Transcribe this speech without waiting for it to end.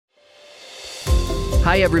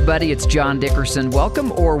Hi, everybody. It's John Dickerson.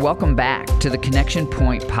 Welcome back to the Connection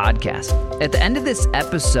Point podcast. At the end of this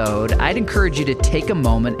episode, I'd encourage you to take a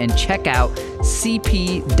moment and check out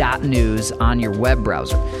cp.news on your web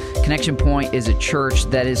browser. Connection Point is a church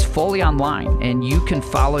that is fully online, and you can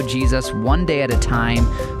follow Jesus one day at a time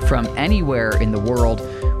from anywhere in the world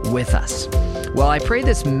with us. Well, I pray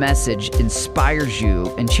this message inspires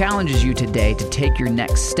you and challenges you today to take your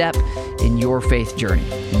next step in your faith journey.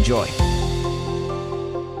 Enjoy.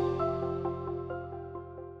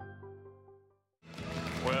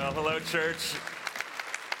 Well, hello, church.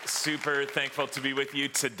 Super thankful to be with you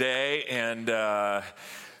today, and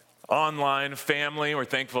online family, we're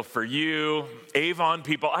thankful for you. Avon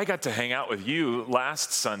people, I got to hang out with you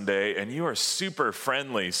last Sunday, and you are super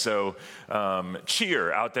friendly, so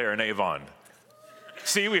cheer out there in Avon.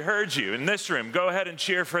 See, we heard you in this room. Go ahead and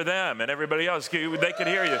cheer for them and everybody else. They could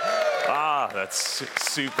hear you. That's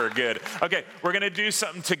super good. Okay, we're going to do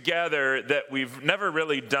something together that we've never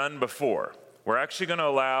really done before. We're actually going to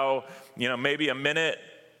allow, maybe a minute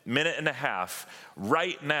and a half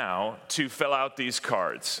right now to fill out these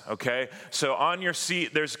cards, okay? So on your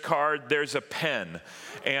seat, there's a card, there's a pen.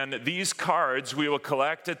 And these cards we will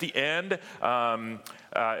collect at the end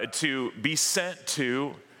to be sent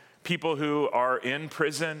to people who are in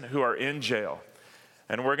prison, who are in jail.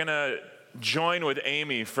 And we're going to join with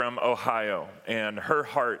Amy from Ohio and her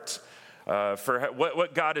heart for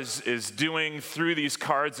what God is doing through these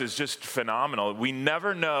cards is just phenomenal. We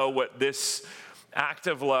never know what this act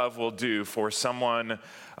of love will do for someone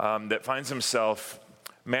that finds himself,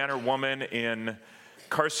 man or woman,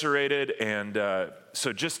 incarcerated. And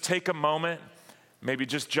so just take a moment, maybe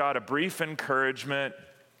just jot a brief encouragement,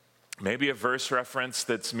 maybe a verse reference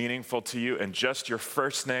that's meaningful to you, and just your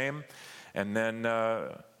first name. And then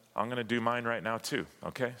I'm going to do mine right now too,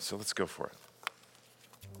 okay? So let's go for it.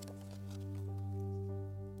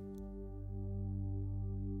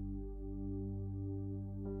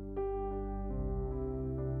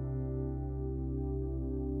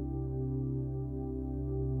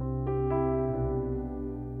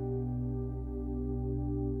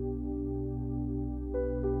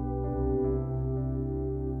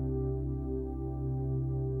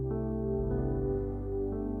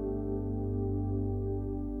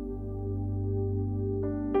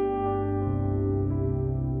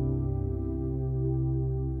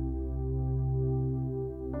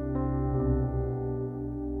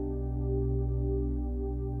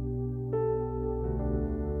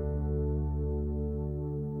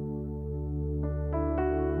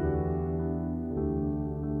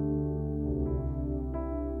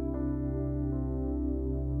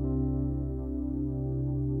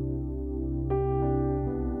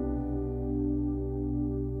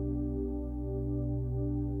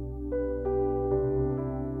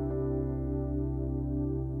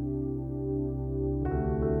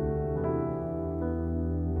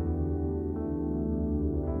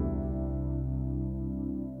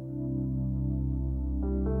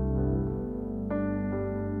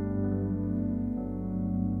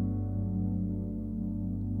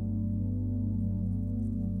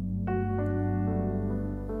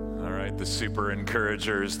 The super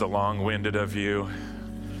encouragers, the long-winded of you.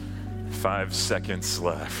 5 seconds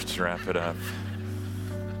left. Wrap it up.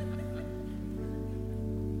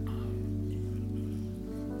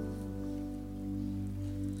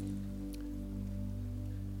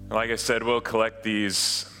 Like I said, we'll collect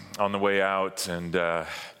these on the way out, and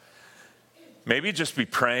maybe just be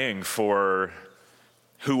praying for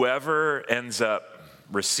whoever ends up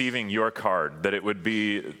receiving your card, that it would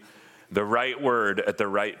be the right word at the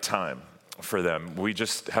right time for them. We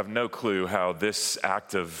just have no clue how this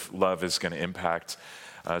act of love is going to impact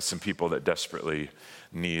some people that desperately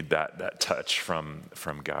need that touch from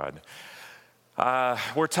God.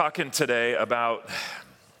 We're talking today about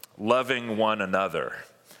loving one another.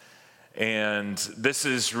 And this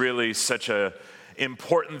is really such an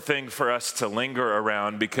important thing for us to linger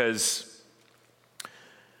around, because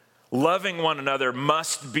loving one another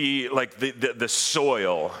must be like the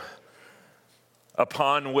soil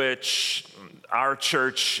upon which our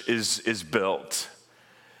church is built.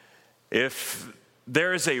 If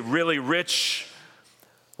there is a really rich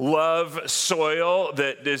love soil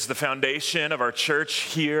that is the foundation of our church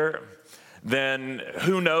here, then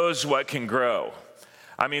who knows what can grow.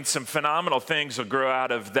 I mean, some phenomenal things will grow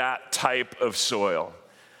out of that type of soil.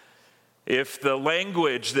 If the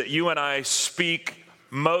language that you and I speak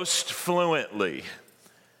most fluently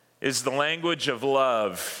is the language of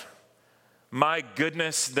love, my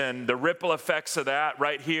goodness, then the ripple effects of that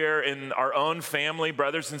right here in our own family,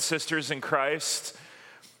 brothers and sisters in Christ,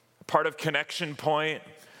 part of Connection Point,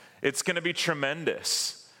 It's going to be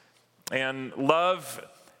tremendous. And love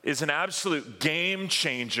is an absolute game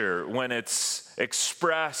changer when it's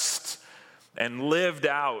expressed and lived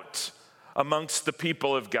out amongst the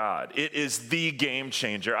people of God. It is the game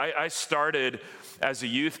changer. I started as a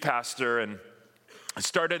youth pastor, and I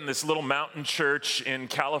started in this little mountain church in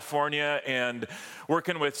California and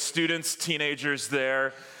working with students, teenagers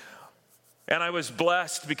there. And I was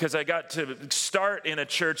blessed because I got to start in a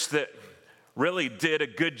church that really did a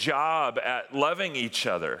good job at loving each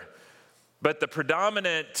other. But the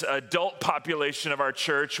predominant adult population of our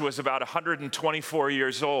church was about 124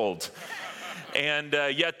 years old. And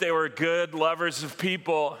yet they were good lovers of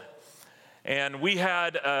people. And we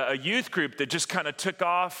had a youth group that just kind of took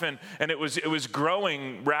off, and it was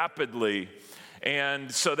growing rapidly.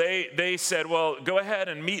 And so they said, well, go ahead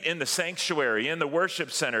and meet in the sanctuary, in the worship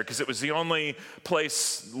center, because it was the only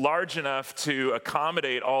place large enough to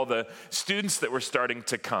accommodate all the students that were starting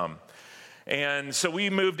to come. And so we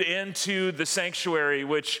moved into the sanctuary,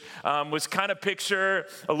 which was kind of picture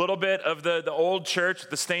a little bit of the old church,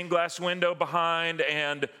 the stained glass window behind,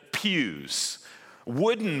 and pews.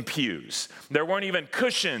 Wooden pews. There weren't even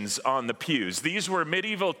cushions on the pews. These were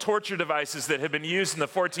medieval torture devices that had been used in the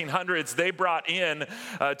 1400s. They brought in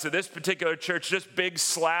to this particular church just big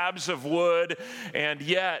slabs of wood, and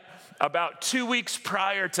yet about 2 weeks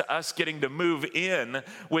prior to us getting to move in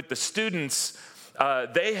with the students,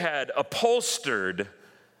 they had upholstered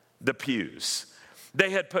the pews.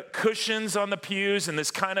 They had put cushions on the pews and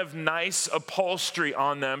this kind of nice upholstery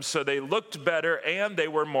on them so they looked better and they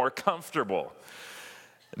were more comfortable.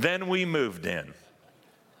 Then we moved in.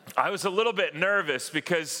 I was a little bit nervous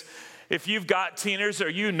because if you've got teenagers or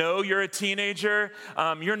you know you're a teenager,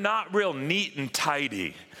 you're not real neat and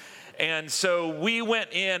tidy. And so we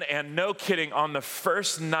went in, and no kidding, on the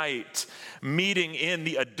first night meeting in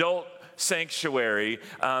the adult sanctuary,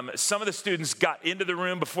 some of the students got into the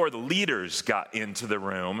room before the leaders got into the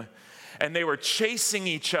room, and they were chasing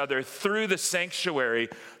each other through the sanctuary,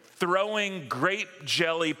 throwing grape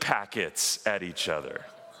jelly packets at each other.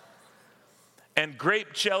 And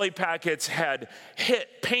grape jelly packets had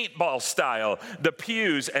hit paintball style the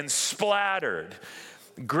pews and splattered.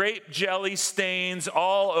 Grape jelly stains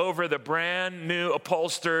all over the brand new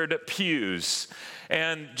upholstered pews.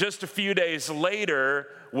 And just a few days later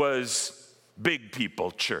was Big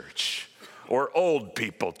People Church or Old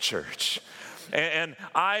People Church. And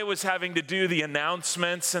I was having to do the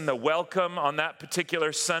announcements and the welcome on that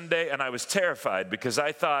particular Sunday, and I was terrified because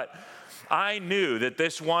I knew that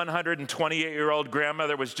this 128-year-old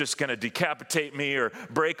grandmother was just going to decapitate me or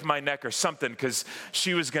break my neck or something because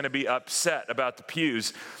she was going to be upset about the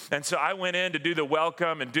pews. And so I went in to do the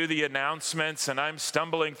welcome and do the announcements, and I'm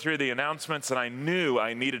stumbling through the announcements, and I knew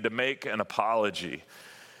I needed to make an apology.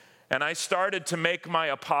 And I started to make my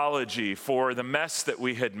apology for the mess that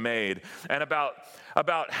we had made. And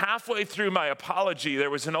about halfway through my apology, there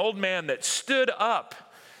was an old man that stood up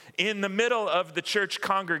in the middle of the church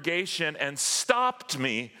congregation and stopped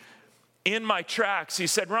me in my tracks. He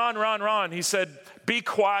said, Ron. He said, be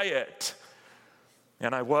quiet.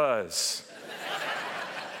 And I was.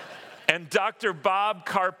 And Dr. Bob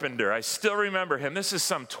Carpenter, I still remember him. This is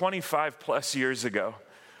some 25 plus years ago.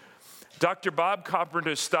 Dr. Bob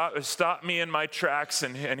Carpenter stopped me in my tracks,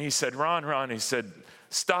 and he said, Ron, he said,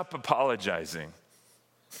 stop apologizing.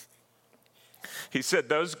 He said,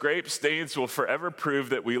 those grape stains will forever prove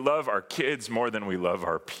that we love our kids more than we love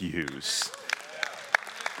our pews.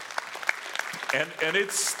 And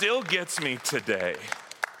it still gets me today.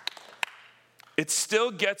 It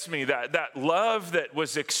still gets me that love that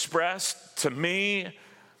was expressed to me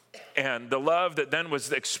and the love that then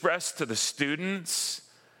was expressed to the students.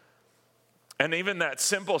 And even that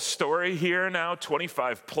simple story here now,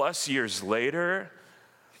 25 plus years later,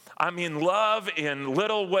 I mean, love in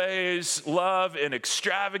little ways, love in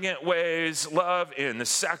extravagant ways, love in the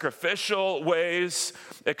sacrificial ways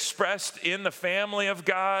expressed in the family of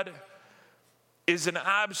God is an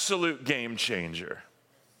absolute game changer.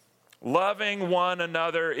 Loving one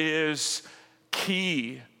another is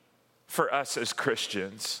key for us as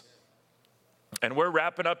Christians. And we're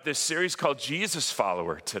wrapping up this series called Jesus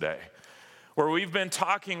Follower today, where we've been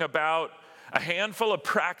talking about a handful of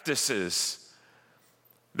practices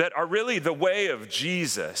that are really the way of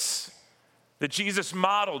Jesus, that Jesus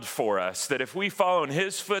modeled for us, that if we follow in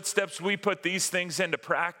his footsteps, we put these things into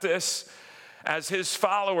practice as his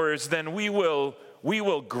followers, then we will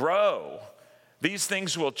grow. These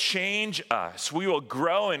things will change us. We will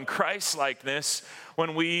grow in Christ-likeness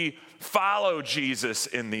when we follow Jesus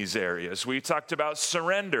in these areas. We talked about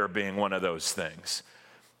surrender being one of those things.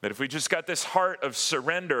 That if we just got this heart of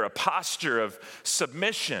surrender, a posture of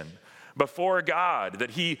submission before God,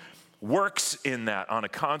 that he works in that on a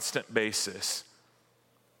constant basis.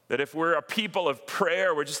 That if we're a people of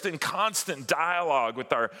prayer, we're just in constant dialogue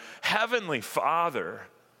with our Heavenly Father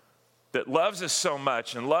that loves us so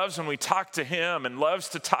much and loves when we talk to him and loves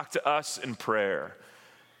to talk to us in prayer,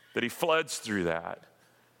 that he floods through that.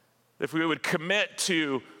 If we would commit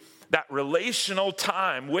to that relational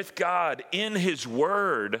time with God in his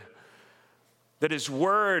word, that his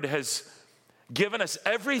word has given us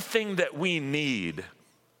everything that we need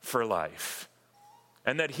for life,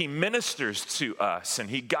 and that he ministers to us and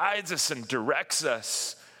he guides us and directs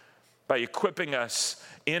us by equipping us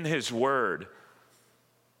in his word,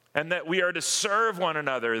 and that we are to serve one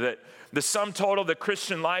another, that the sum total of the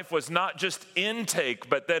Christian life was not just intake,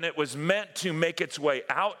 but then it was meant to make its way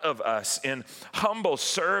out of us in humble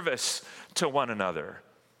service to one another.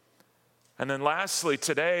 And then lastly,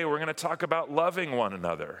 today we're going to talk about loving one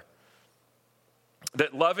another.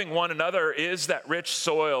 That loving one another is that rich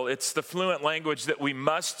soil. It's the fluent language that we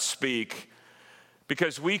must speak,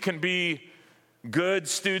 because we can be good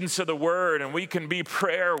students of the word, and we can be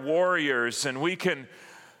prayer warriors, and we can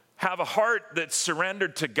have a heart that's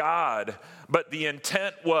surrendered to God, but the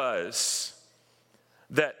intent was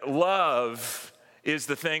that love is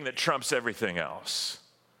the thing that trumps everything else.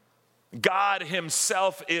 God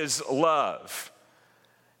himself is love.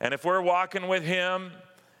 And if we're walking with him,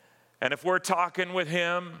 and if we're talking with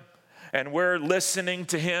him, and we're listening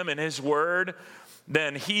to him and his word,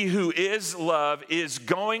 then he who is love is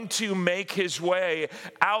going to make his way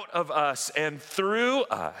out of us and through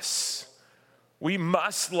us. We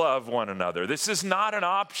must love one another. This is not an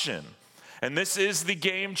option. And this is the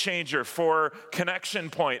game changer for Connection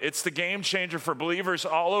Point. It's the game changer for believers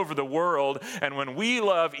all over the world. And when we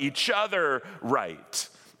love each other right,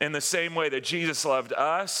 in the same way that Jesus loved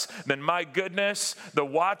us, then my goodness, the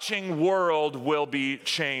watching world will be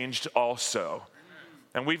changed also.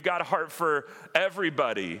 And we've got a heart for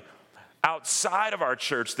everybody outside of our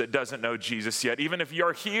church that doesn't know Jesus yet. Even if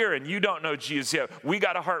you're here and you don't know Jesus yet, we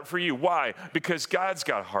got a heart for you. Why? Because God's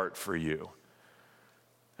got a heart for you.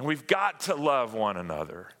 And we've got to love one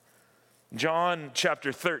another. John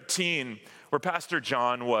chapter 13, where Pastor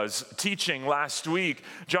John was teaching last week,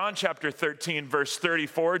 John chapter 13, verse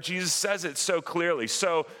 34, Jesus says it so clearly.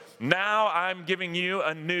 So now I'm giving you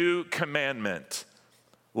a new commandment.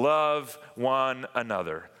 Love one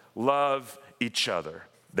another. Love each other.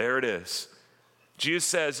 There it is. Jesus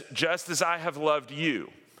says, just as I have loved you,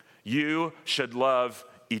 you should love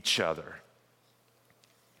each other.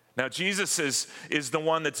 Now, Jesus is the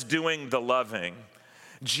one that's doing the loving.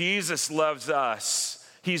 Jesus loves us.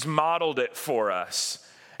 He's modeled it for us.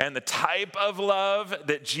 And the type of love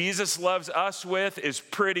that Jesus loves us with is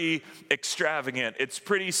pretty extravagant. It's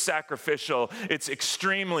pretty sacrificial. It's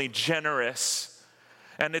extremely generous.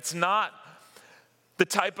 And it's not the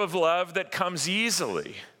type of love that comes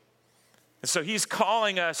easily. And so he's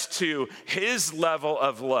calling us to his level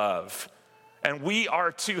of love. And we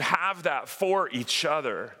are to have that for each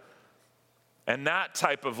other. And that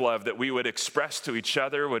type of love that we would express to each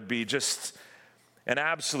other would be just an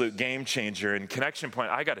absolute game changer. And Connection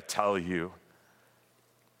Point, I got to tell you,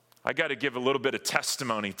 I got to give a little bit of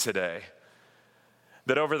testimony today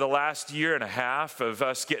that over the last year and a half of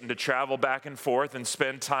us getting to travel back and forth and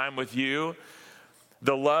spend time with you,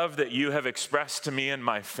 the love that you have expressed to me and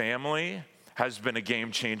my family has been a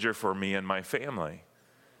game changer for me and my family.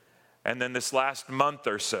 And then this last month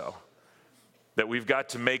or so, that we've got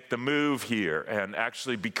to make the move here and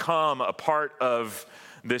actually become a part of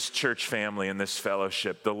this church family and this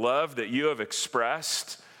fellowship. The love that you have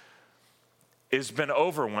expressed has been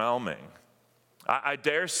overwhelming. I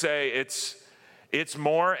dare say it's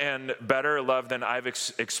more and better love than I've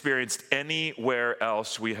experienced anywhere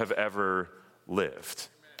else we have ever lived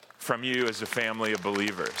from you as a family of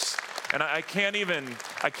believers. And I can't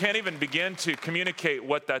even begin to communicate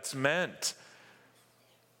what that's meant.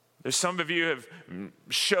 There's some of you have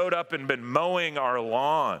showed up and been mowing our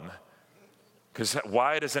lawn. Because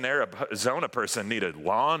why does an Arizona person need a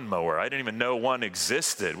lawnmower? I didn't even know one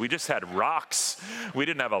existed. We just had rocks. We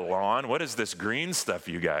didn't have a lawn. What is this green stuff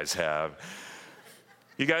you guys have?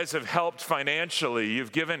 You guys have helped financially.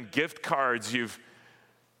 You've given gift cards. You've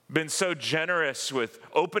been so generous with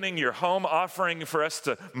opening your home, offering for us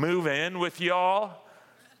to move in with y'all.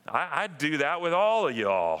 I'd do that with all of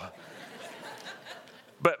y'all.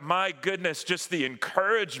 But my goodness, just the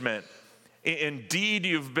encouragement. Indeed,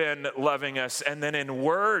 you've been loving us, and then in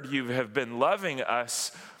word, you have been loving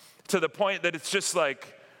us to the point that it's just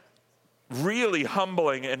like really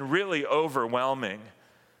humbling and really overwhelming.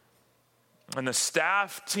 And the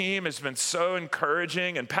staff team has been so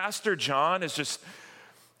encouraging. And Pastor John is just,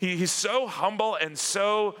 he's so humble and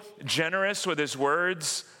so generous with his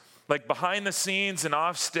words, like behind the scenes and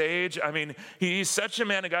off stage. I mean, he's such a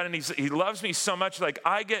man of God, and he loves me so much. Like,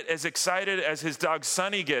 I get as excited as his dog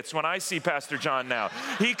Sonny gets when I see Pastor John now.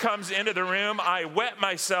 He comes into the room, I wet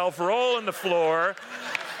myself, roll on the floor.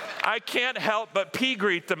 I can't help but pea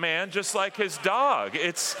greet the man just like his dog.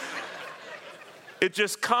 It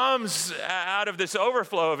just comes out of this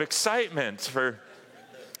overflow of excitement for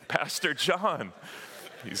Pastor John.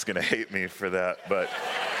 He's going to hate me for that, but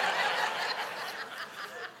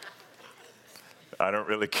I don't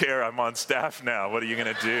really care. I'm on staff now. What are you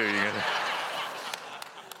going to do?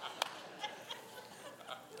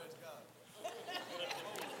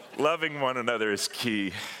 Loving one another is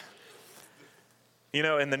key. You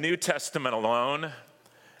know, in the New Testament alone,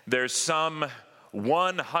 there's some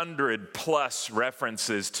 100 plus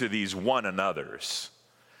references to these one another's.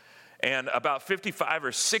 And about 55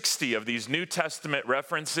 or 60 of these New Testament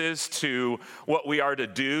references to what we are to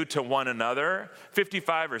do to one another,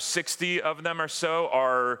 55 or 60 of them or so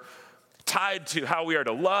are tied to how we are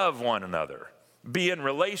to love one another, be in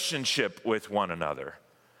relationship with one another.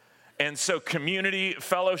 And so community,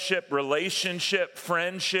 fellowship, relationship,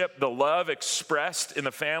 friendship, the love expressed in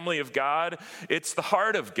the family of God, it's the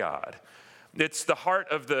heart of God. It's the heart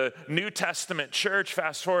of the New Testament church.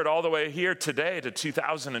 Fast forward all the way here today to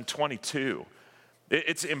 2022.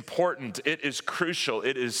 It's important. It is crucial.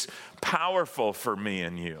 It is powerful for me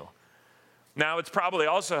and you. Now, it's probably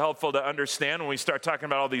also helpful to understand when we start talking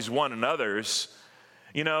about all these one another's,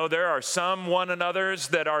 you know, there are some one another's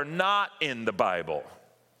that are not in the Bible.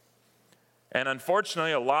 And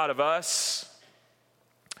unfortunately, a lot of us,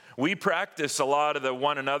 we practice a lot of the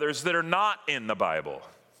one another's that are not in the Bible.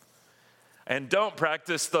 And don't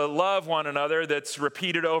practice the love one another that's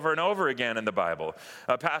repeated over and over again in the Bible.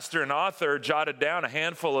 A pastor and author jotted down a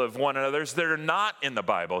handful of one another's that are not in the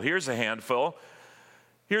Bible. Here's a handful.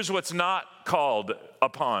 Here's what's not called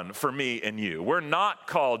upon for me and you. We're not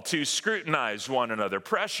called to scrutinize one another,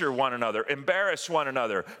 pressure one another, embarrass one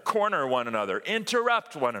another, corner one another,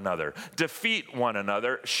 interrupt one another, defeat one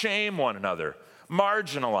another, shame one another,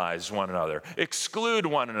 marginalize one another, exclude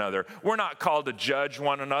one another. We're not called to judge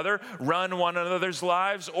one another, run one another's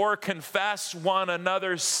lives, or confess one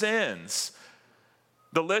another's sins.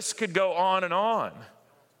 The list could go on and on.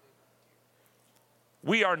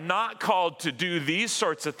 We are not called to do these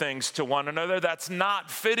sorts of things to one another. That's not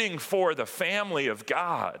fitting for the family of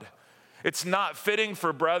God. It's not fitting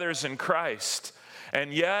for brothers in Christ.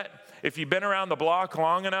 And yet, if you've been around the block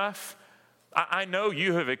long enough, I know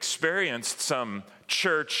you have experienced some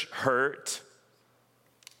church hurt.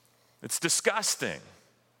 It's disgusting.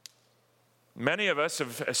 Many of us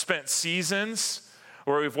have spent seasons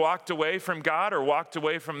where we've walked away from God or walked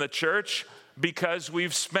away from the church because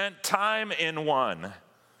we've spent time in one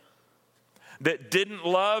that didn't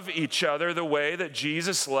love each other the way that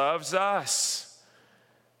Jesus loves us.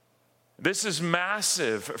 This is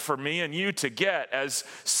massive for me and you to get. As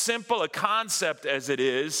simple a concept as it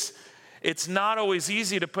is, it's not always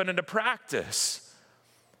easy to put into practice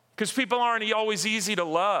because people aren't always easy to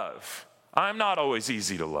love. I'm not always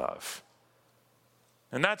easy to love.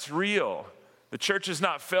 And that's real. The church is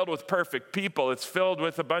not filled with perfect people. It's filled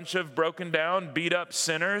with a bunch of broken down, beat up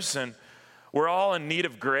sinners, and we're all in need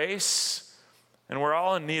of grace, and we're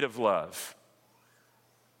all in need of love.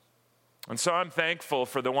 And so I'm thankful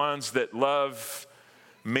for the ones that love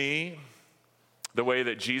me the way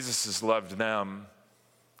that Jesus has loved them,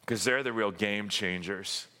 because they're the real game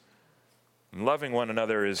changers. And loving one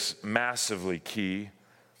another is massively key.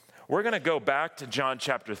 We're going to go back to John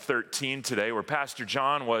chapter 13 today, where Pastor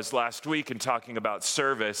John was last week and talking about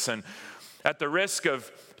service. And at the risk of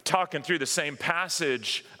talking through the same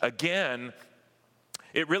passage again,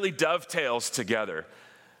 it really dovetails together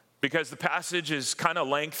because the passage is kind of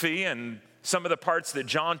lengthy, and some of the parts that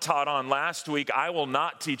John taught on last week, I will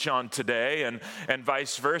not teach on today, and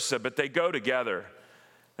vice versa, but they go together.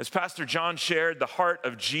 As Pastor John shared, the heart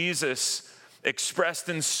of Jesus expressed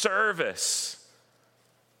in service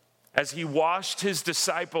as he washed his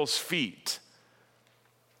disciples' feet.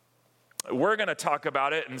 We're going to talk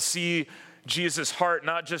about it and see Jesus' heart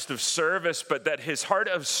not just of service, but that his heart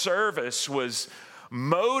of service was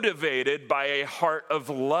motivated by a heart of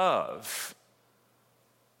love.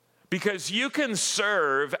 Because you can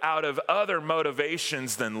serve out of other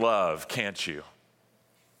motivations than love, can't you?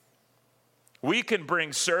 We can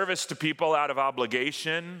bring service to people out of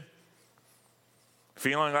obligation,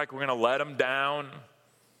 feeling like we're going to let them down.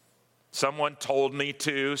 Someone told me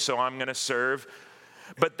to, so I'm going to serve.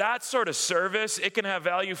 But that sort of service, it can have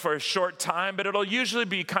value for a short time, but it'll usually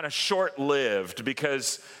be kind of short-lived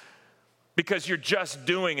because you're just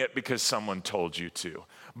doing it because someone told you to.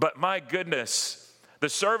 But my goodness, the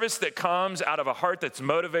service that comes out of a heart that's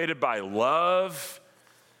motivated by love,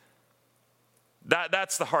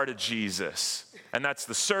 that's the heart of Jesus. And that's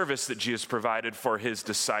the service that Jesus provided for his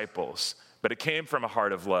disciples. But it came from a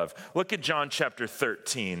heart of love. Look at John chapter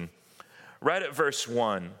 13, right at verse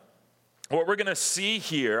 1. What we're going to see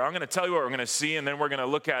here, I'm going to tell you what we're going to see, and then we're going to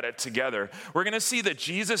look at it together. We're going to see that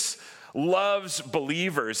Jesus loves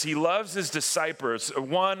believers. He loves his disciples.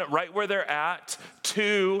 1, right where they're at.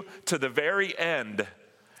 2, to the very end.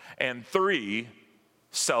 And 3,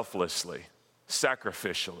 selflessly,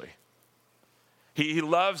 sacrificially. He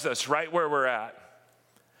loves us right where we're at.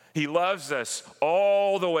 He loves us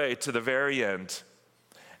all the way to the very end.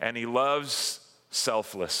 And he loves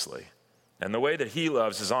selflessly. And the way that he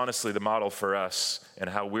loves is honestly the model for us and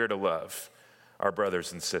how we're to love our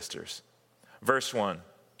brothers and sisters. Verse 1,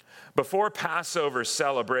 before Passover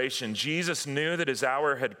celebration, Jesus knew that his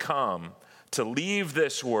hour had come to leave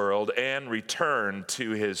this world and return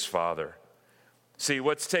to his Father. See,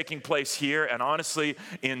 what's taking place here, and honestly,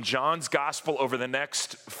 in John's gospel over the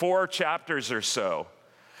next 4 chapters or so,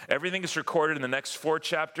 everything that's recorded in the next 4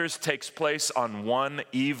 chapters takes place on one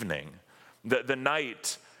evening, the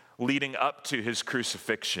night leading up to his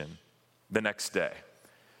crucifixion the next day.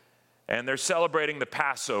 And they're celebrating the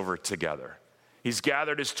Passover together. He's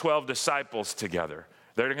gathered his 12 disciples together.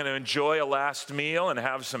 They're going to enjoy a last meal and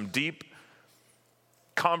have some deep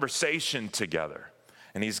conversation together.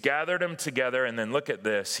 And he's gathered them together, and then look at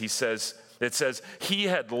this. It says, he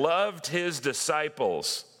had loved his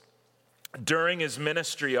disciples during his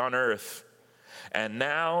ministry on earth, and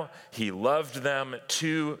now he loved them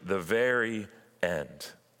to the very end.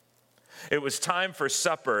 It was time for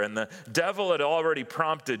supper, and the devil had already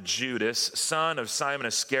prompted Judas, son of Simon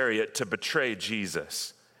Iscariot, to betray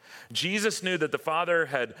Jesus. Jesus knew that the Father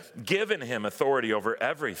had given him authority over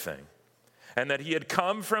everything, and that he had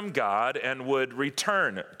come from God and would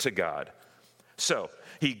return to God. So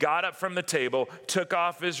he got up from the table, took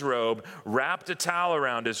off his robe, wrapped a towel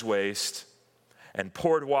around his waist, and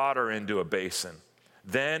poured water into a basin.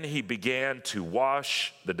 Then he began to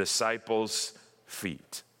wash the disciples'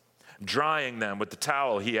 feet, drying them with the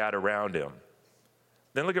towel he had around him.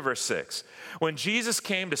 Then look at verse 6. When Jesus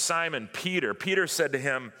came to Simon Peter, Peter said to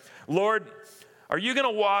him, Lord, are you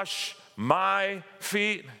going to wash my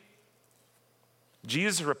feet?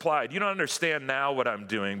 Jesus replied, you don't understand now what I'm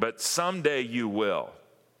doing, but someday you will.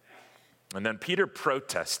 And then Peter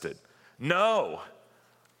protested, no,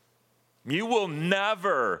 you will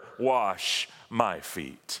never wash my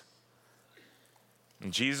feet.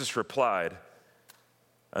 And Jesus replied,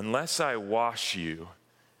 unless I wash you,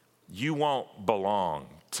 you won't belong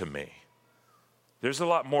to me. There's a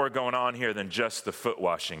lot more going on here than just the foot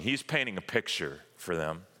washing. He's painting a picture for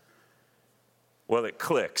them. Well, it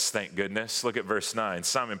clicks, thank goodness. Look at verse 9.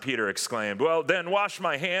 Simon Peter exclaimed, well, then wash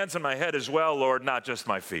my hands and my head as well, Lord, not just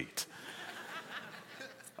my feet.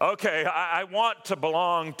 Okay, I want to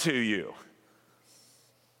belong to you.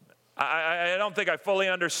 I don't think I fully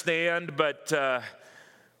understand, but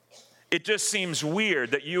it just seems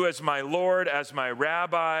weird that you as my Lord, as my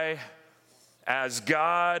rabbi, as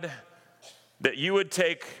God, that you would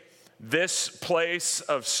take this place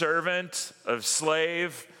of servant, of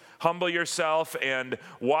slave, humble yourself and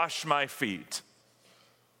wash my feet.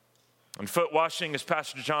 And foot washing, as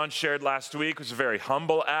Pastor John shared last week, was a very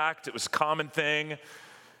humble act. It was a common thing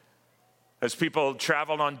as people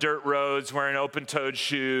traveled on dirt roads wearing open-toed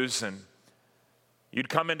shoes, and you'd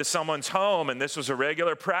come into someone's home, and this was a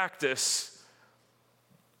regular practice.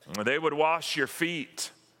 They would wash your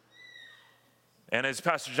feet. And as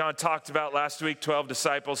Pastor John talked about last week, 12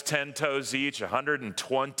 disciples, 10 toes each,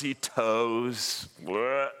 120 toes.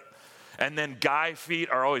 And then guy feet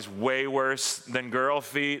are always way worse than girl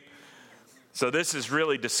feet. So this is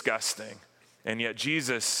really disgusting. And yet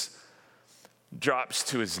Jesus drops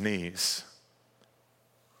to his knees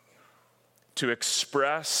to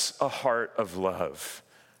express a heart of love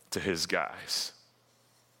to his guys.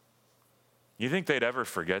 You think they'd ever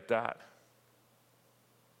forget that?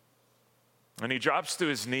 And he drops to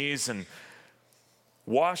his knees and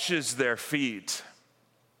washes their feet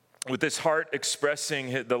with this heart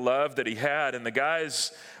expressing the love that he had. And the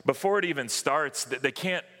guys, before it even starts, they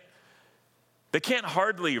can't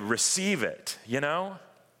hardly receive it, you know?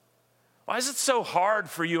 Why is it so hard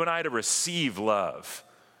for you and I to receive love?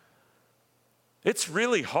 It's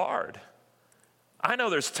really hard. I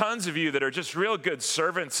know there's tons of you that are just real good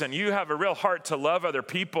servants and you have a real heart to love other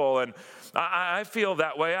people. And I feel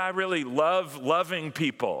that way. I really love loving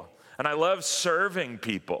people, and I love serving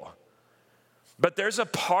people. But there's a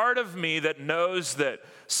part of me that knows that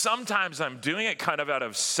sometimes I'm doing it kind of out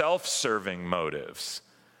of self-serving motives.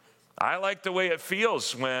 I like the way it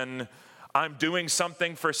feels when I'm doing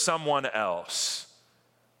something for someone else,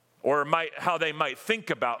 or how they might think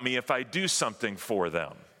about me if I do something for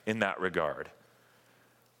them in that regard.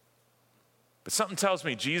 But something tells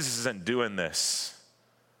me Jesus isn't doing this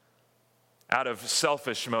out of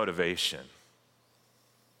selfish motivation.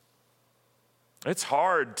 It's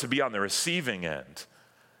hard to be on the receiving end.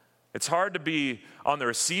 It's hard to be on the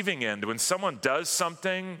receiving end when someone does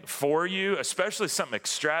something for you, especially something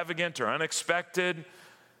extravagant or unexpected.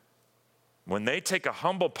 When they take a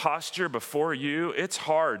humble posture before you, it's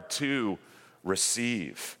hard to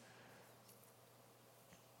receive.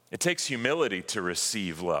 It takes humility to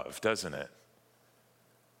receive love, doesn't it?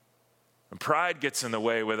 And pride gets in the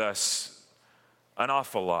way with us an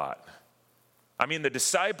awful lot. I mean, the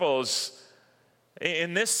disciples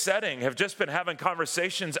in this setting have just been having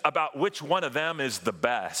conversations about which one of them is the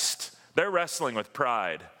best. They're wrestling with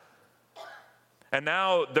pride. And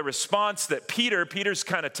now the response that Peter's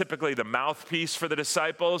kind of typically the mouthpiece for the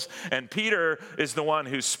disciples, and Peter is the one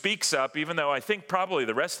who speaks up, even though I think probably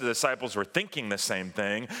the rest of the disciples were thinking the same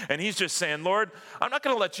thing. And he's just saying, Lord, I'm not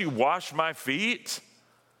going to let you wash my feet.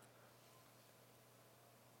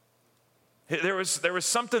 There was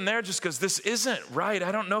something there just because this isn't right.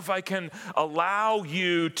 I don't know if I can allow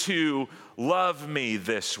you to love me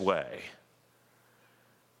this way.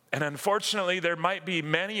 And unfortunately, there might be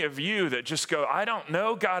many of you that just go, I don't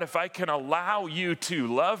know, God, if I can allow you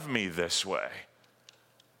to love me this way.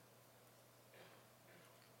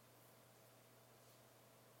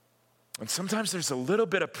 And sometimes there's a little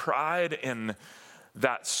bit of pride in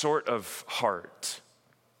that sort of heart.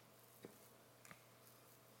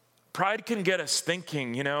 Pride can get us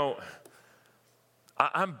thinking,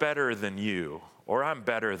 I'm better than you, or I'm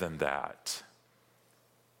better than that.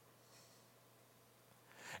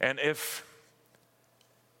 And if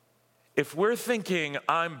we're thinking,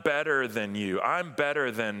 I'm better than you, I'm better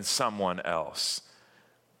than someone else,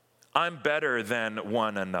 I'm better than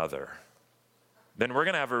one another, then we're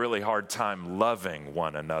going to have a really hard time loving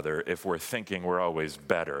one another if we're thinking we're always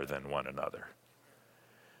better than one another.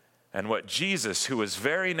 And what Jesus, who was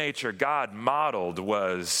very nature God, modeled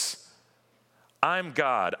was, I'm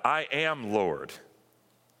God, I am Lord,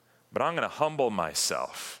 but I'm going to humble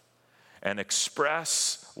myself and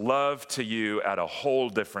express love to you at a whole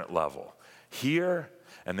different level here,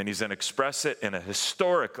 and then he's going to express it in a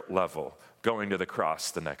historic level going to the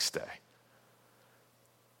cross the next day.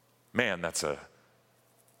 Man, that's a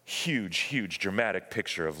huge, huge, dramatic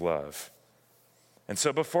picture of love. And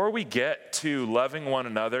so before we get to loving one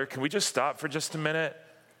another, can we just stop for just a minute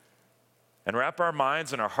and wrap our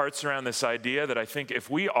minds and our hearts around this idea that I think if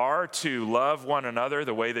we are to love one another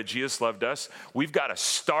the way that Jesus loved us, we've got to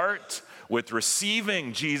start with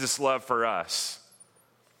receiving Jesus' love for us.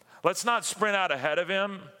 Let's not sprint out ahead of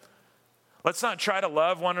him. Let's not try to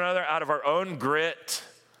love one another out of our own grit,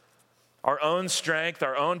 our own strength,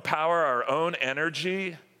 our own power, our own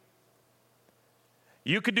energy.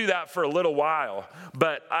 You could do that for a little while,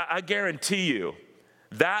 but I guarantee you,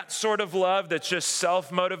 that sort of love that's just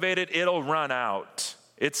self-motivated, it'll run out.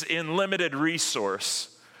 It's in limited resource.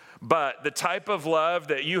 But the type of love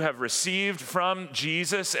that you have received from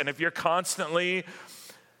Jesus, and if you're constantly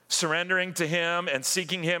surrendering to him and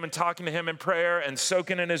seeking him and talking to him in prayer and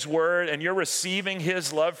soaking in his word, and you're receiving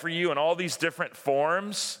his love for you in all these different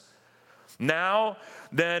forms, now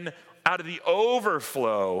then out of the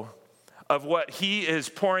overflow of what he is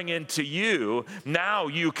pouring into you, now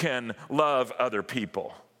you can love other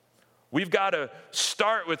people. We've got to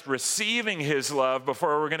start with receiving his love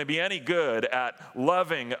before we're going to be any good at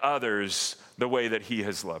loving others the way that he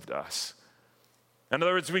has loved us. In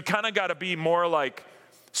other words, we kind of got to be more like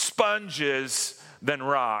sponges than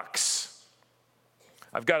rocks.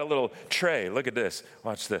 I've got a little tray. Look at this.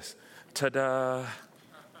 Watch this. Ta-da.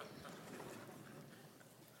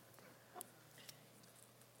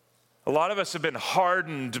 A lot of us have been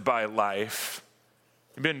hardened by life.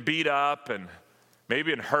 We've been beat up and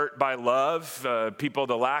maybe been hurt by love,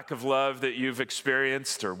 the lack of love that you've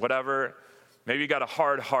experienced or whatever. Maybe you got a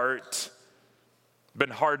hard heart, been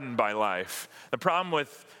hardened by life. The problem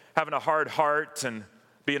with having a hard heart and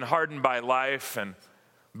being hardened by life and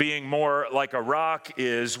being more like a rock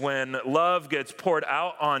is when love gets poured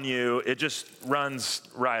out on you, it just runs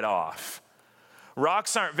right off.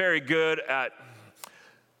 Rocks aren't very good at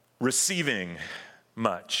receiving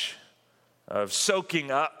much, of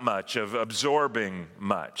soaking up much, of absorbing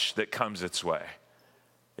much that comes its way.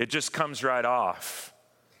 it just comes right off.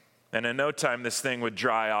 And in no time, this thing would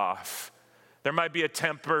dry off. There might be a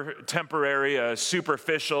temporary,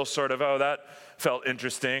 superficial sort of, oh, that felt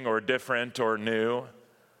interesting or different or new.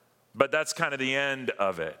 But that's kind of the end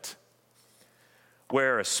of it.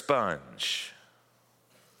 Wear a sponge.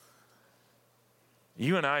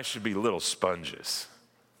 You and I should be little sponges.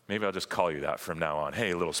 Maybe I'll just call you that from now on.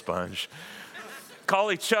 Hey, little sponge.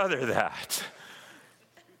 Call each other that.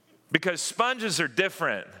 Because sponges are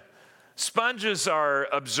different. Sponges are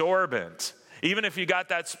absorbent. Even if you got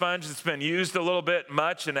that sponge that's been used a little bit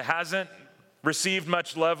much and it hasn't received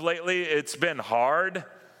much love lately, it's been hard.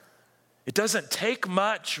 It doesn't take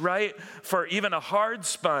much, right, for even a hard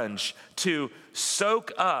sponge to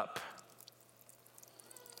soak up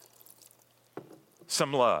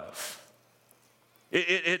some love.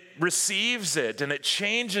 It receives it and it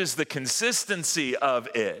changes the consistency of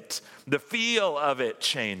it. The feel of it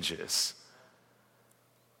changes.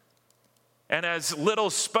 And as little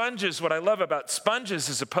sponges, what I love about sponges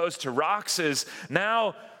as opposed to rocks is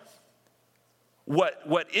now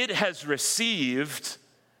what it has received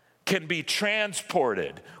can be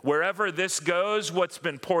transported. Wherever this goes, what's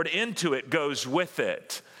been poured into it goes with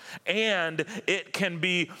it. And it can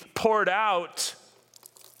be poured out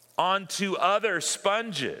onto other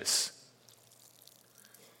sponges.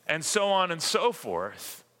 And so on and so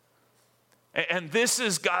forth. And this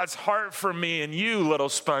is God's heart for me and you, little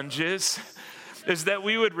sponges, is that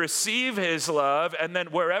we would receive his love, and then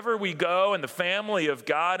wherever we go in the family of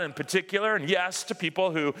God in particular, and yes, to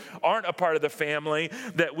people who aren't a part of the family,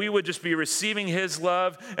 that we would just be receiving his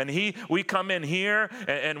love, and we come in here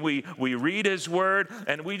and we read his word,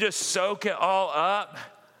 and we just soak it all up,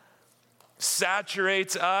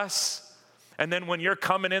 saturates us. And then when you're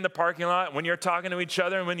coming in the parking lot, when you're talking to each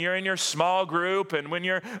other, and when you're in your small group, and when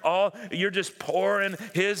you're just pouring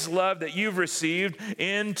his love that you've received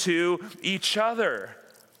into each other.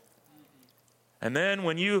 And then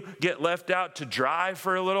when you get left out to dry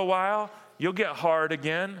for a little while, you'll get hard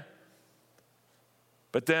again.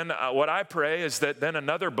 But then what I pray is that then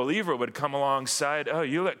another believer would come alongside, oh,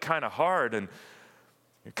 you look kind of hard, and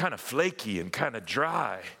you're kind of flaky and kind of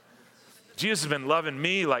dry. Jesus has been loving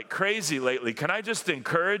me like crazy lately. Can I just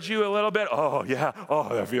encourage you a little bit? Oh, yeah. Oh,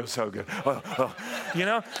 that feels so good. Oh. You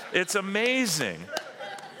know, it's amazing.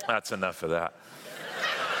 That's enough of that.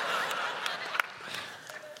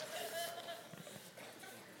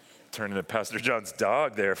 Turning to Pastor John's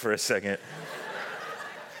dog there for a second.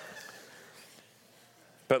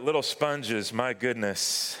 But little sponges, my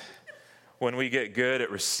goodness, when we get good at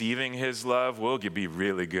receiving his love, we'll be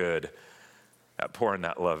really good at pouring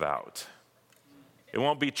that love out. It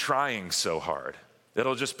won't be trying so hard.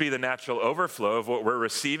 It'll just be the natural overflow of what we're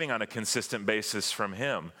receiving on a consistent basis from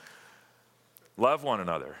him. Love one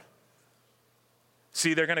another.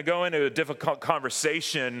 See, they're going to go into a difficult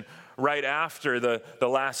conversation right after the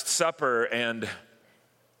Last Supper, and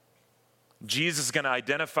Jesus is going to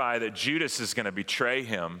identify that Judas is going to betray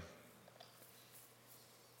him.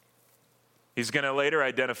 He's going to later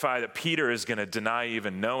identify that Peter is going to deny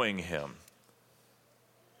even knowing him.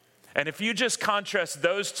 And if you just contrast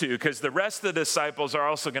those two, because the rest of the disciples are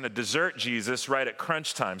also going to desert Jesus right at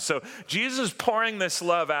crunch time. So Jesus is pouring this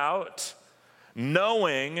love out,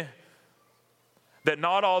 knowing that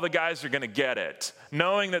not all the guys are going to get it,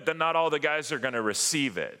 knowing that not all the guys are going to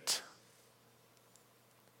receive it.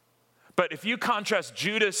 But if you contrast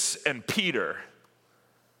Judas and Peter,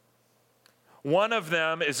 one of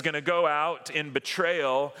them is going to go out in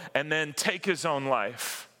betrayal and then take his own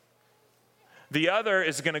life. The other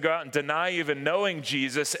is going to go out and deny even knowing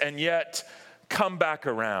Jesus and yet come back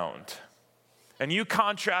around. And you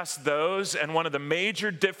contrast those, and one of the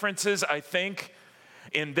major differences, I think,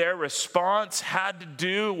 in their response had to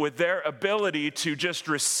do with their ability to just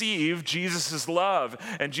receive Jesus' love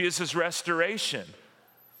and Jesus' restoration.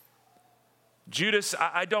 Judas,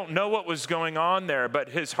 I don't know what was going on there, but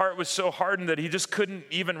his heart was so hardened that he just couldn't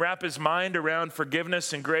even wrap his mind around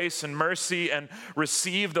forgiveness and grace and mercy and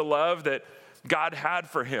receive the love that God had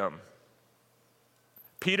for him.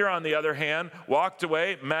 Peter, on the other hand, walked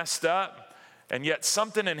away, messed up, and yet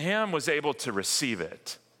something in him was able to receive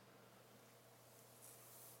it.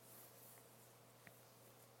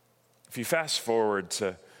 If you fast forward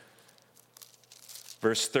to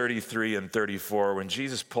verse 33 and 34, when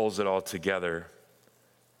Jesus pulls it all together,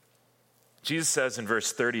 Jesus says in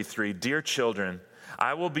verse 33, "Dear children,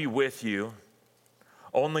 I will be with you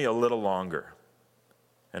only a little longer.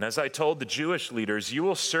 And as I told the Jewish leaders, you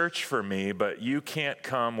will search for me, but you can't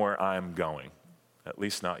come where I'm going, at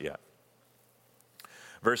least not yet."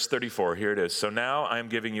 Verse 34, here it is. "So now I'm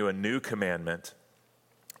giving you a new commandment.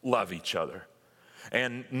 Love each other.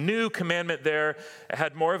 And new commandment there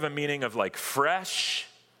had more of a meaning of like fresh,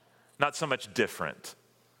 not so much different.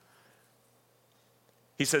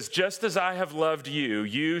 He says, just as I have loved you,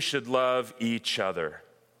 you should love each other.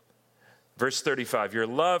 Verse 35, your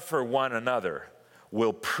love for one another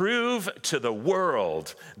will prove to the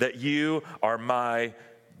world that you are my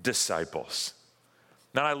disciples.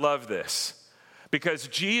 Now, I love this because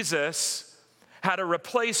Jesus had a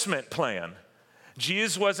replacement plan.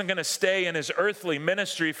 Jesus wasn't going to stay in his earthly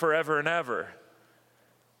ministry forever and ever.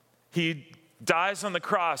 He dies on the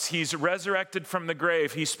cross. He's resurrected from the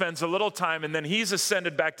grave. He spends a little time, and then he's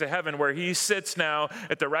ascended back to heaven where he sits now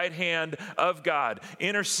at the right hand of God,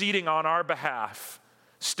 interceding on our behalf,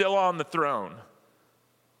 still on the throne.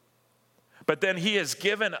 But then he has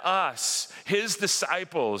given us, his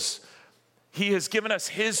disciples, he has given us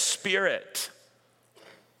his Spirit.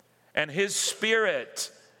 And his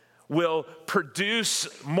Spirit will produce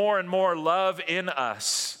more and more love in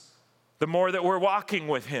us the more that we're walking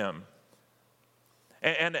with him.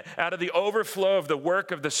 And out of the overflow of the work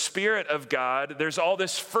of the Spirit of God, there's all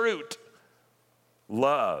this fruit: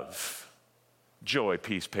 love, joy,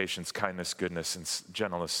 peace, patience, kindness, goodness, and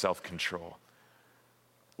gentleness, self-control.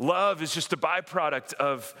 Love is just a byproduct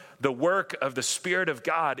of the work of the Spirit of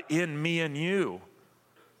God in me and you.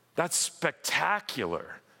 That's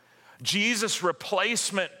spectacular. Jesus'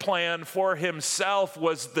 replacement plan for himself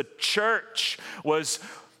was the church, was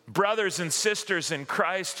brothers and sisters in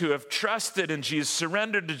Christ who have trusted in Jesus,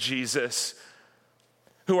 surrendered to Jesus,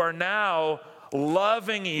 who are now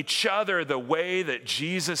loving each other the way that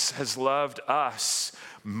Jesus has loved us.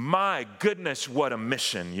 My goodness, what a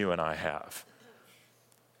mission you and I have.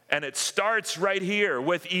 And it starts right here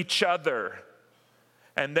with each other.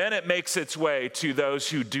 And then it makes its way to those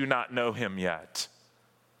who do not know him yet.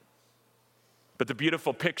 But the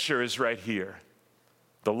beautiful picture is right here.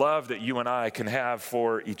 The love that you and I can have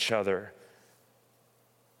for each other.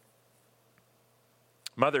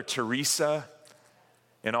 Mother Teresa,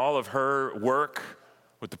 in all of her work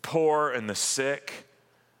with the poor and the sick,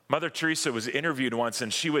 Mother Teresa was interviewed once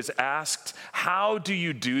and she was asked, how do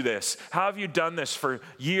you do this? How have you done this for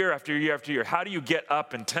year after year after year? How do you get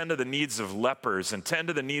up and tend to the needs of lepers and tend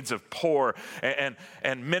to the needs of poor and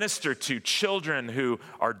minister to children who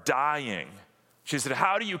are dying? She said,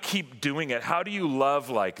 how do you keep doing it? How do you love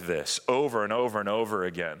like this over and over and over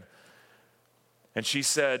again? And she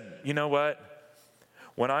said, you know what?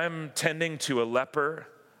 When I'm tending to a leper,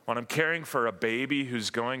 when I'm caring for a baby who's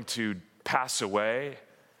going to pass away,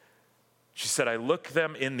 she said, I look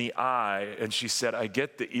them in the eye, and she said, I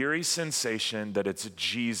get the eerie sensation that it's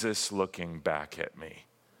Jesus looking back at me.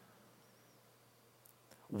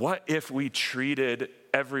 What if we treated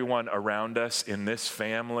everyone around us in this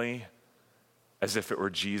family as if it were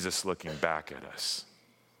Jesus looking back at us?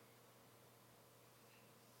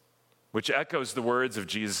 Which echoes the words of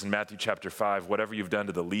Jesus in Matthew chapter 5, whatever you've done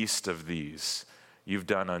to the least of these, you've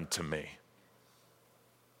done unto me.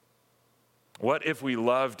 What if we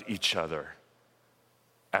loved each other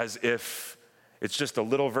as if it's just a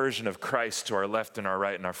little version of Christ to our left and our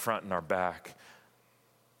right and our front and our back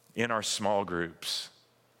in our small groups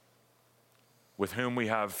with whom we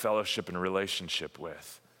have fellowship and relationship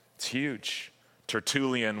with? It's huge.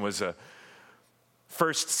 Tertullian was a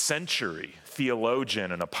first century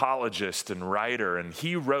theologian and apologist and writer, and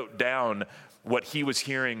he wrote down what he was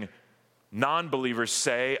hearing non-believers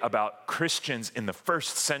say about Christians in the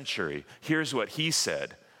first century. Here's what he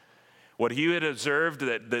said. What he had observed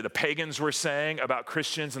that the pagans were saying about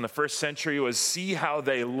Christians in the first century was, see how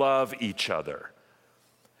they love each other.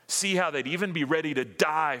 See how they'd even be ready to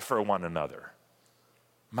die for one another.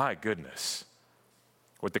 My goodness.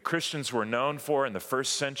 What the Christians were known for in the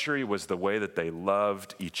first century was the way that they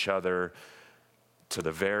loved each other to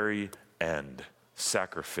the very end,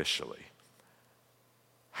 sacrificially.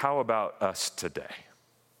 How about us today?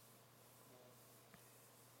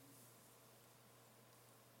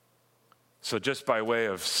 So just by way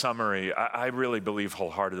of summary, I really believe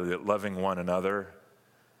wholeheartedly that loving one another,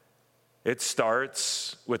 it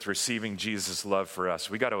starts with receiving Jesus' love for us.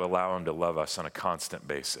 We got to allow him to love us on a constant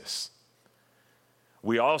basis.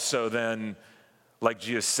 We also then, like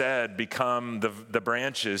Jesus said, become the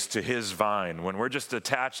branches to his vine. When we're just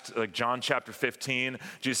attached, like John chapter 15,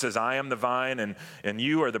 Jesus says, I am the vine and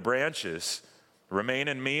you are the branches. Remain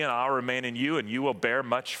in me and I'll remain in you, and you will bear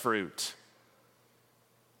much fruit.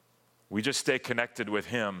 We just stay connected with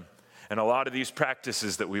him. And a lot of these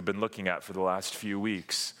practices that we've been looking at for the last few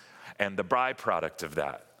weeks, and the byproduct of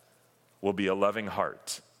that will be a loving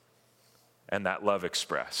heart and that love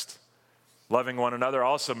expressed. Loving one another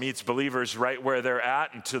also meets believers right where they're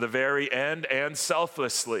at and to the very end and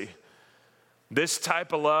selflessly. This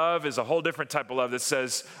type of love is a whole different type of love that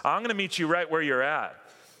says, I'm going to meet you right where you're at.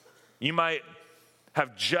 You might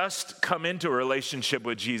have just come into a relationship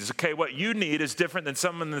with Jesus. Okay, what you need is different than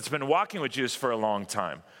someone that's been walking with Jesus for a long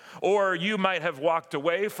time. Or you might have walked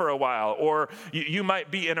away for a while. Or you might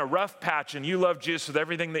be in a rough patch and you love Jesus with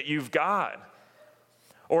everything that you've got.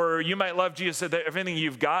 Or you might love Jesus with everything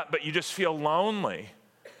you've got, but you just feel lonely.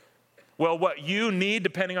 Well, what you need,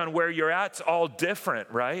 depending on where you're at, is all different,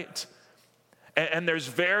 right? And there's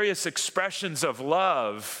various expressions of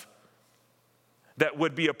love that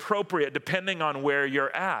would be appropriate depending on where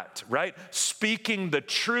you're at, right? Speaking the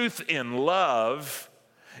truth in love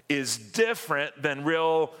is different than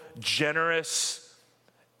real generous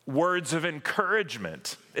words of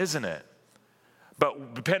encouragement, isn't it?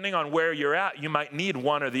 But depending on where you're at, you might need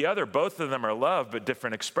one or the other. Both of them are love, but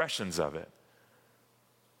different expressions of it.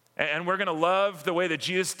 And we're going to love the way that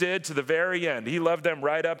Jesus did to the very end. He loved them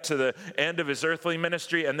right up to the end of his earthly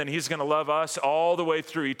ministry, and then he's going to love us all the way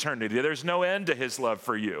through eternity. There's no end to his love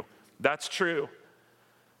for you. That's true.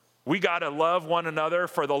 We got to love one another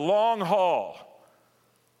for the long haul.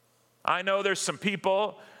 I know there's some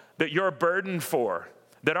people that you're burdened for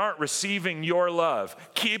that aren't receiving your love.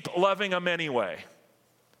 Keep loving them anyway.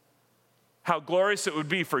 How glorious it would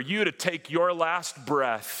be for you to take your last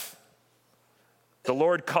breath. The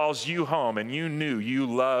Lord calls you home and you knew you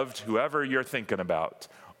loved whoever you're thinking about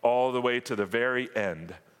all the way to the very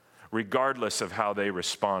end, regardless of how they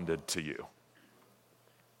responded to you.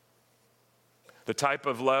 The type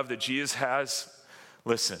of love that Jesus has,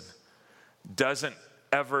 listen, doesn't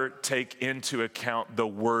ever take into account the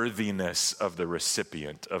worthiness of the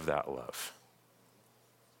recipient of that love.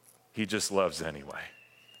 He just loves anyway,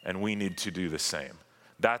 and we need to do the same.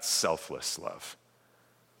 That's selfless love.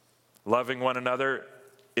 Loving one another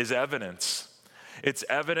is evidence. It's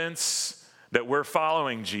evidence that we're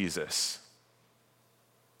following Jesus.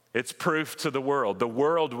 It's proof to the world. The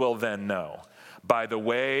world will then know by the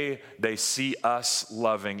way they see us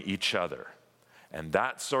loving each other. And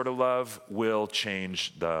that sort of love will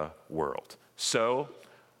change the world. So,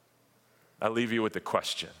 I leave you with the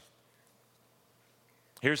question.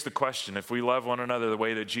 Here's the question. If we love one another the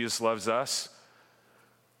way that Jesus loves us,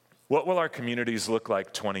 what will our communities look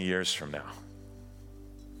like 20 years from now?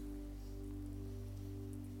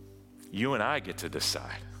 You and I get to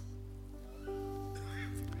decide.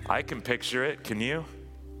 I can picture it. Can you?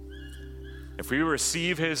 If we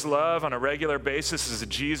receive his love on a regular basis as a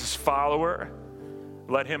Jesus follower,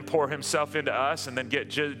 let him pour himself into us and then get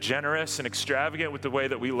generous and extravagant with the way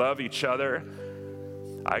that we love each other,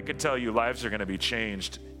 I could tell you lives are going to be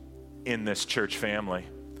changed in this church family.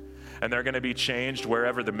 And they're going to be changed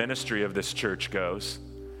wherever the ministry of this church goes.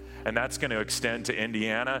 And that's going to extend to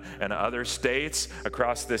Indiana and other states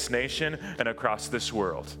across this nation and across this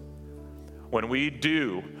world. When we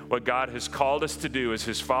do what God has called us to do as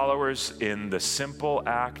his followers in the simple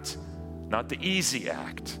act, not the easy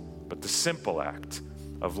act, but the simple act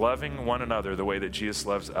of loving one another the way that Jesus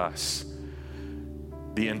loves us,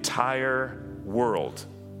 the entire world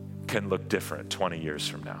can look different 20 years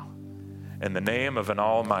from now. In the name of an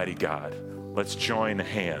almighty God, let's join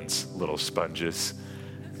hands, little sponges,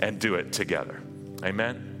 and do it together.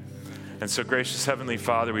 Amen? And so, gracious Heavenly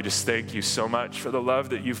Father, we just thank you so much for the love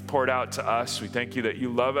that you've poured out to us. We thank you that you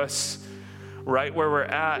love us right where we're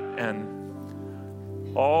at,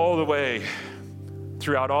 and all the way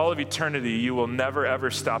throughout all of eternity, you will never, ever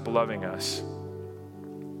stop loving us.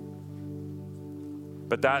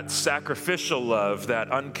 But that sacrificial love,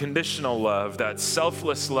 that unconditional love, that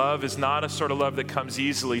selfless love is not a sort of love that comes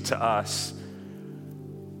easily to us.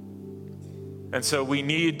 And so we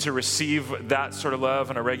need to receive that sort of love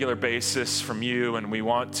on a regular basis from you, and we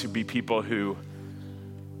want to be people who,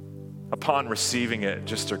 upon receiving it,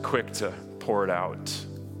 just are quick to pour it out,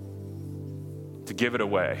 to give it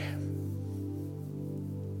away.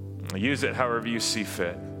 Use it however you see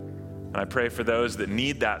fit. And I pray for those that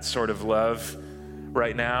need that sort of love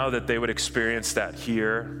right now, that they would experience that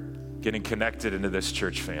here, getting connected into this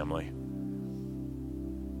church family.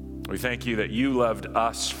 We thank you that you loved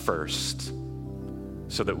us first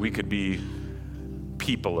so that we could be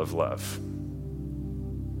people of love.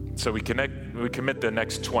 So we commit the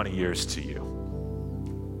next 20 years to you.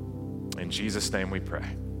 In Jesus' name we pray.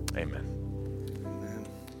 Amen.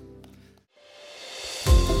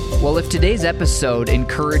 Well, if today's episode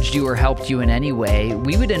encouraged you or helped you in any way,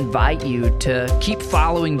 we would invite you to keep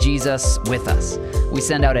following Jesus with us. We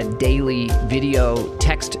send out a daily video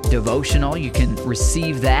text devotional. You can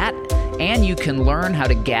receive that, and you can learn how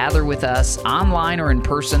to gather with us online or in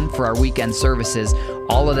person for our weekend services,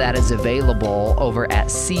 All of that is available over at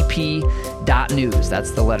cp.news.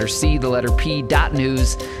 That's the letter C, the letter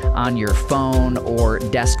P.news on your phone or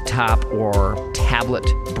desktop or tablet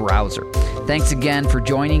browser. Thanks again for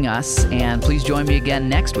joining us, and please join me again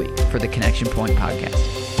next week for the Connection Point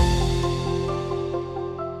Podcast.